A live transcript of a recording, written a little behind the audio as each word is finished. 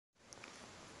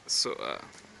So,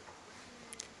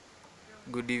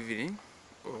 good evening,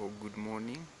 or good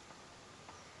morning,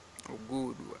 or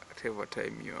good whatever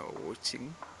time you are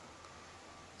watching.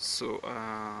 So,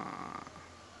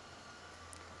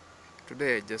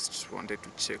 today I just wanted to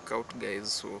check out,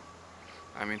 guys. So,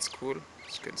 I'm in school,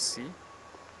 as you can see.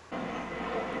 I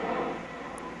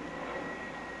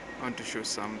want to show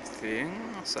something,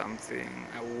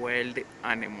 a wild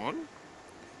animal.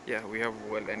 Yeah, we have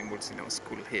wild animals in our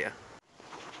school here.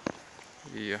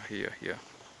 Here.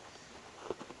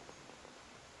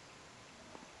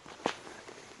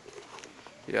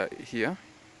 Yeah, here.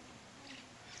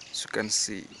 As you can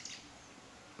see,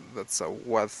 that's a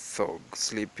warthog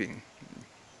sleeping.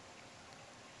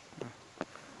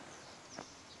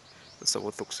 That's a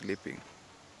warthog sleeping.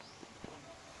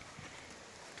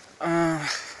 Uh,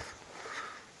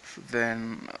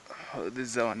 then this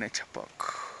is our nature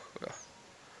park,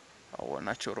 our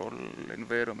natural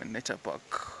environment nature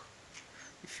park.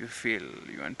 If you feel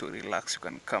you want to relax, you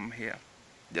can come here,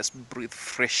 just breathe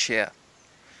fresh air.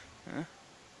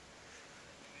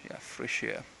 Yeah, fresh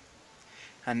air.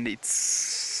 And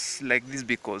it's like this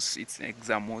because it's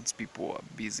exam modes. People are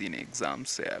busy in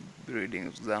exams, they are reading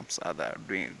exams, others are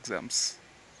doing exams.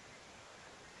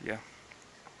 Yeah,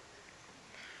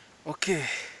 okay.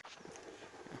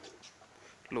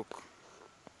 Look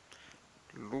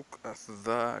at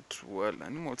that wild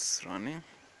animals running.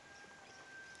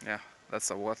 Yeah,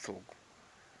 that's a warthog,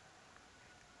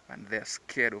 and they're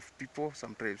scared of people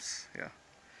sometimes. Yeah,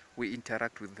 we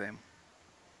interact with them,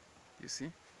 you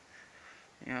see.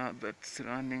 Yeah, that's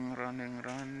running and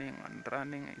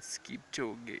running. It's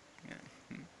Kipchoge. Yeah.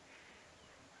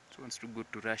 It wants to go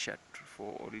to Russia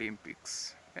for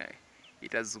Olympics. Yeah.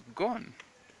 It has gone.